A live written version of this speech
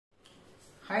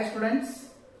Hi students,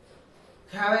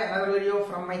 have another video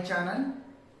from my channel.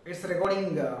 It's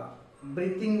regarding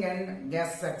breathing and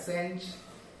gas exchange.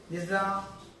 This is a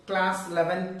class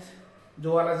 11th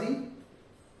zoology.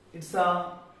 It's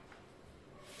a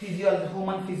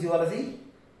human physiology.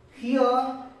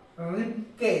 Here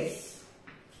rib cage.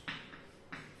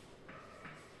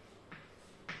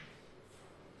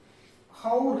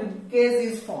 How rib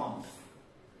cage is formed.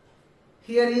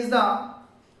 Here is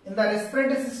in the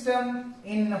respiratory system,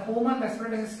 in human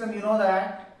respiratory system, you know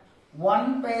that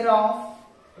one pair of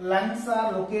lungs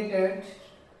are located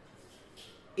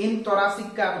in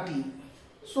thoracic cavity.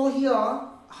 So here,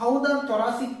 how the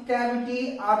thoracic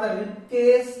cavity or the rib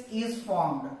cage is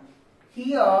formed.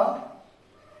 Here,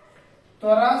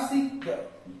 thoracic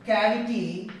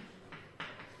cavity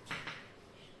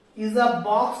is a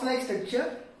box-like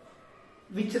structure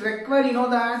which require, you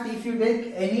know that if you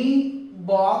take any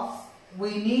box, we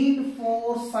need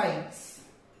 4 sides.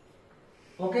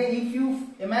 Okay, if you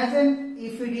imagine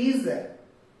if it is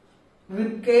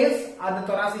rib cage or the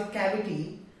thoracic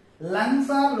cavity, lungs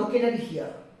are located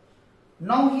here.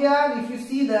 Now here if you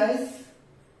see this,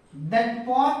 that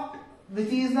part which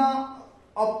is the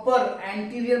upper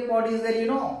anterior part is there, you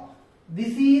know.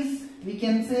 This is, we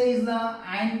can say, is the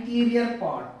anterior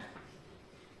part.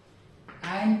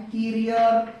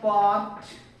 Anterior part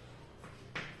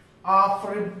of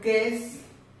rib cage.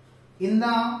 In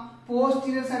the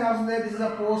posterior side also there, this is the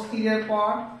posterior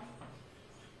part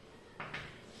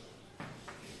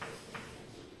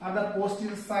or the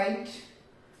posterior side,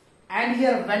 and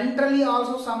here ventrally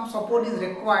also some support is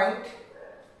required.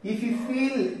 If you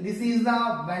feel, this is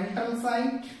the ventral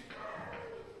side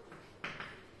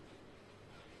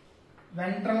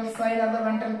of the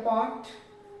ventral part,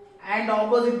 and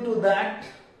opposite to that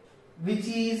which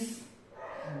is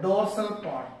dorsal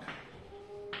part.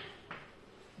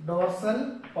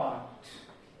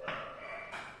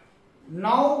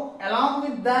 Now along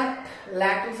with that,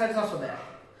 lateral side is also there.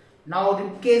 Now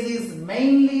rib cage is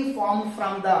mainly formed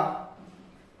from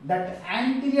that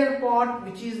anterior part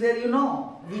which is there, you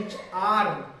know, which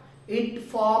are it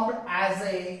formed as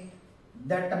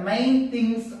that main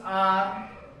things are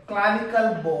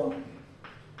clavicle bone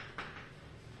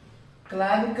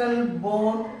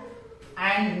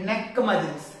and neck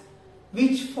muscles,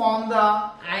 which form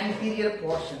the anterior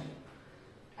portion.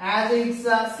 As it's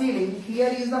a ceiling, here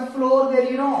is the floor there,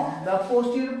 you know, the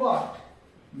posterior part,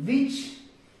 which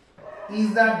is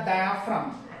the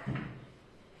diaphragm.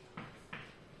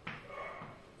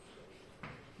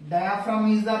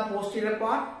 Diaphragm is the posterior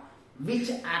part which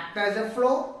acts as a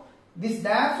floor. This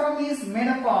diaphragm is made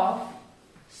up of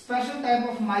special type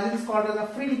of muscles called as the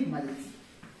phrenic muscles.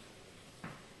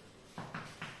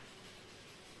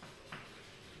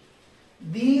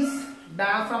 These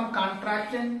diaphragm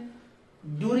contraction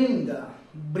during the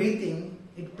breathing,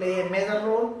 it play a major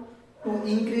role to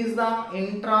increase the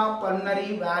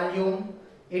intrapulmonary volume.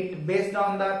 It based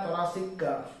on the thoracic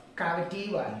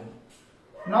cavity volume.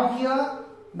 Now here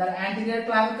the anterior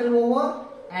clavicle over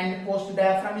and posterior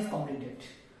diaphragm is completed.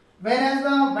 Whereas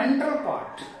the ventral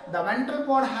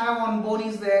part have one bone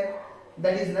is there,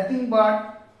 that is nothing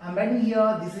but, I'm writing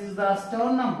here, this is the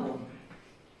sternum bone.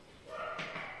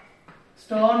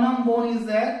 Sternum bone is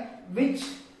there which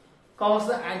covers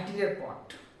the anterior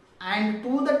part, and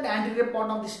to that anterior part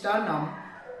of the sternum,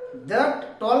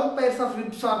 that 12 pairs of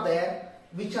ribs are there,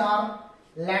 which are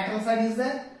lateral side is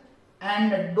there,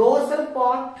 and the dorsal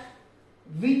part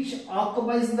which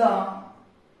occupies the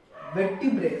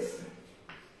vertebrae.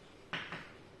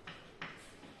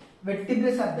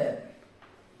 Vertebrae are there.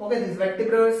 Okay, this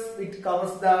vertebrae, it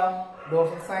covers the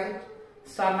dorsal side,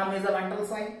 sternum is the ventral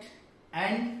side,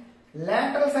 and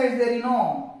lateral side there, you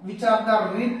know, which are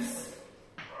the ribs.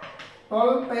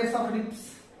 12 pairs of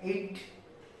ribs, it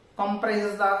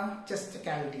comprises the chest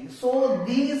cavity. So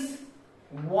these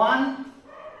 1,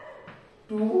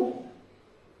 2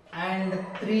 and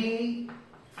 3,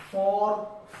 4,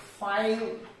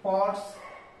 5 parts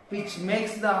which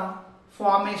makes the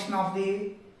formation of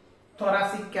the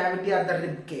thoracic cavity or the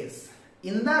rib cage.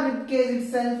 In the rib cage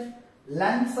itself,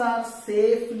 lungs are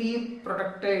safely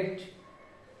protected.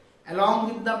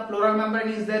 Along with the pleural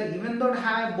membrane is there, even though it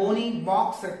have a bony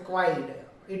box required,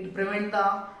 it prevents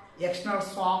the external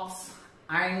shocks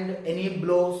and any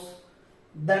blows.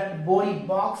 That bony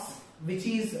box which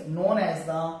is known as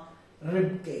the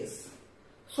rib cage.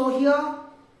 So here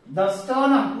the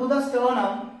sternum, to the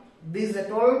sternum, these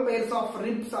 12 pairs of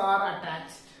ribs are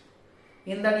attached.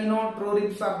 In that, you know, true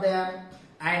ribs are there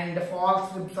and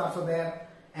false ribs are also there,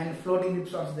 and floating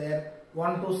ribs are there,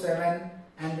 1 to 7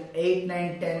 and 8,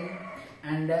 9, 10,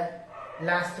 and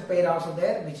last pair also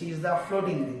there, which is the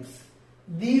floating ribs.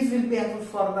 These will be helpful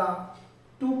for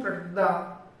the to protect the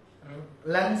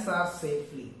lungs are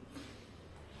safely.